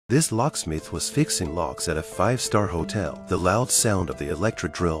This locksmith was fixing locks at a five-star hotel. The loud sound of the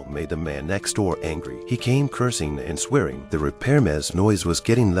electric drill made the man next door angry. He came cursing and swearing. The repairman's noise was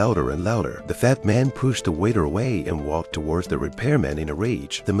getting louder and louder. The fat man pushed the waiter away and walked towards the repairman in a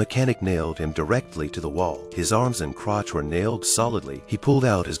rage. The mechanic nailed him directly to the wall. His arms and crotch were nailed solidly. He pulled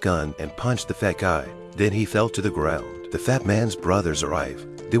out his gun and punched the fat guy. Then he fell to the ground. The fat man's brothers arrived.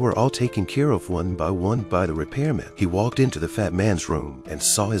 They were all taken care of one by the repairman. He walked into the fat man's room and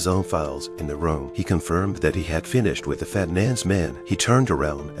saw his own files in the room. He confirmed that he had finished with the fat man's men. He turned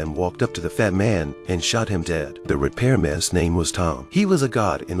around and walked up to the fat man and shot him dead. The repairman's name was Tom. He was a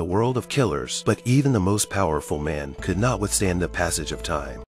god in the world of killers, but even the most powerful man could not withstand the passage of time.